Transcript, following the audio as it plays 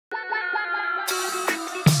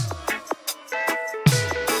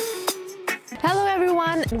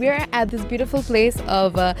We are at this beautiful place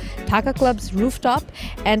of Dhaka Club's rooftop,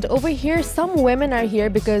 and over here some women are here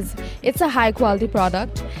because it's a high quality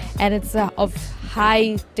product and it's of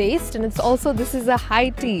high taste, and it's also, this is a high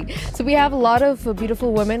tea. So we have a lot of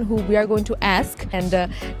beautiful women who we are going to ask, and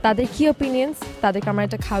তাদের কি opinions, তাদেরকে আমরা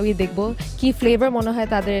এটা খাওয়িয়ে দেখবো, কি flavor মনে হয়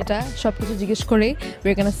তাদের এটা সবকিছু জিজ্ঞেস করে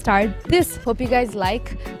we're gonna start this. Hope you guys like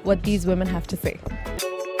what these women have to say.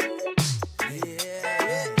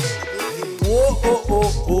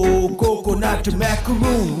 Coconut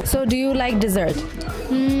macaroon. So do you like dessert?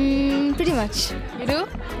 Pretty much. You do?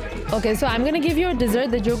 Okay, so I'm gonna give you a dessert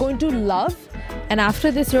that you're going to love, and after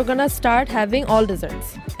this you're gonna start having all desserts,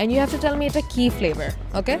 and you have to tell me it's a key flavor.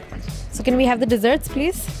 Okay, so can we have the desserts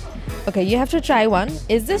please? Okay, you have to try one.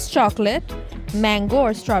 Is this chocolate, mango,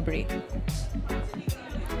 or strawberry?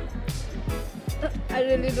 I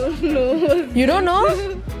really don't know. You don't know?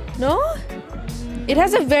 No? It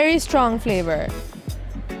has a very strong flavor.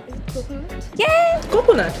 Coconut? Yeah!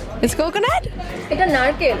 Coconut. It's coconut? It's a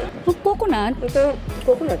narkel. Coconut. It's a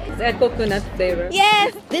coconut. That coconut flavor. Yes!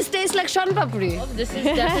 This tastes like Sean Papri. This is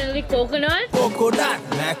definitely coconut. Coconut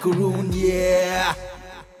macaroon, yeah.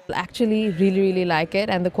 Actually really like it,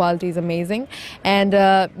 and the quality is amazing, and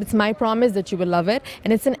it's my promise that you will love it, and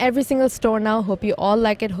it's in every single store now. Hope you all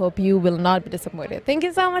like it. Hope you will not be disappointed. Thank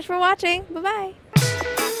you so much for watching. Bye bye.